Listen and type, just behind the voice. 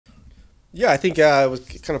Yeah, I think it was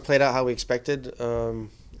kind of played out how we expected. I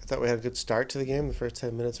thought we had a good start to the game. The first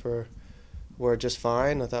 10 minutes were just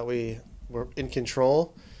fine. I thought we were in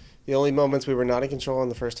control. The only moments we were not in control in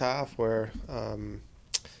the first half were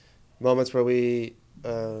moments where we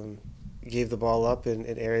gave the ball up in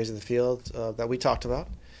areas of the field that we talked about,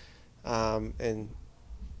 and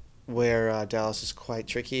where Dallas is quite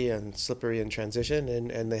tricky and slippery in transition,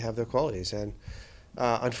 and they have their qualities. And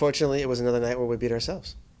unfortunately, it was another night where we beat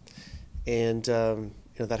ourselves, and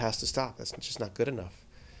that has to stop. That's just not good enough.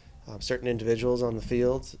 Certain individuals on the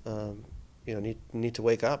field, need to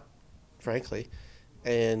wake up, frankly,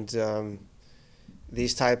 and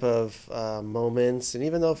these type of moments. And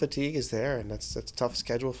even though fatigue is there, and that's a tough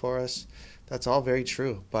schedule for us, that's all very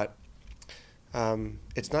true. But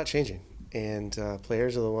it's not changing, and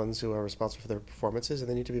players are the ones who are responsible for their performances, and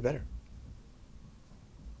they need to be better.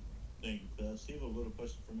 Thank you. Steve, a little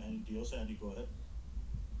question from Andy Dios. Andy, go ahead.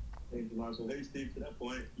 Thank you, Marshall. Hey, Steve, to that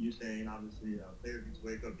point, you're saying obviously players need to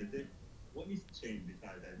wake up. Is it what needs to change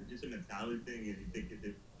besides that? Is it just a mentality thing? And you think is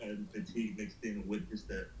it fatigue mixed in with just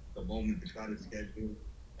the moment, the crowded schedule,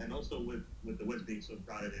 and also with the West being so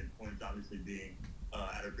crowded and points obviously being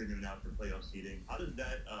at a premium now for playoff seeding? How does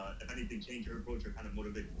that, if anything, change your approach or kind of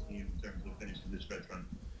motivate the team in terms of finishing this stretch run?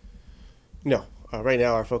 No, right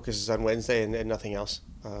now our focus is on Wednesday and nothing else.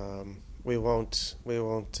 We won't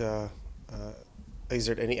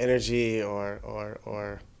exert any energy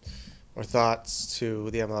or thoughts to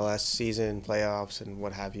the MLS season, playoffs, and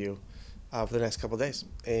what have you for the next couple of days,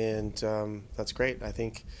 and that's great. I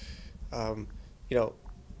think um, you know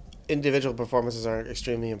individual performances are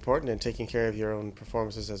extremely important, and taking care of your own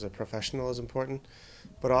performances as a professional is important,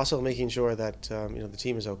 but also making sure that the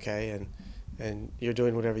team is okay, and you're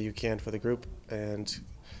doing whatever you can for the group, and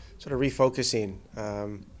sort of refocusing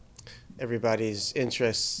everybody's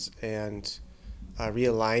interests and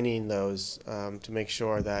realigning those to make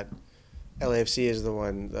sure that LAFC is the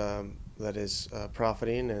one that is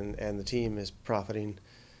profiting, and the team is profiting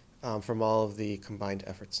from all of the combined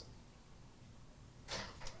efforts.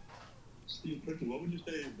 Steve, quickly, what would you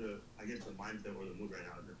say is I guess, the mindset or the mood right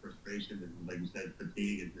now? Is it frustration and, like you said,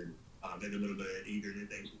 fatigue? Is it maybe a little bit of eagerness,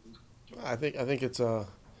 anxiousness? I think it's a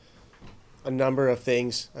number of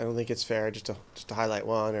things. I don't think it's fair just to highlight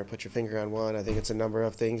one or put your finger on one. I think it's a number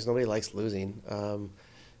of things. Nobody likes losing.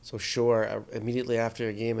 So sure, immediately after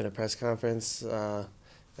a game in a press conference,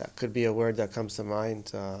 that could be a word that comes to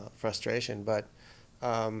mind, frustration. But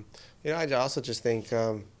I also just think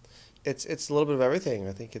it's a little bit of everything.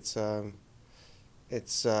 I think it's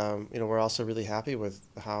we're also really happy with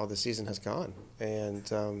how the season has gone, and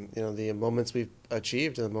the moments we've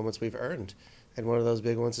achieved and the moments we've earned, and one of those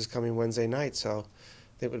big ones is coming Wednesday night. So I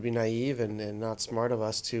think it would be naive and not smart of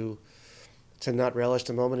us to not relish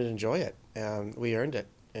the moment and enjoy it. We earned it,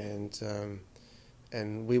 and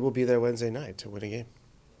we will be there Wednesday night to win a game.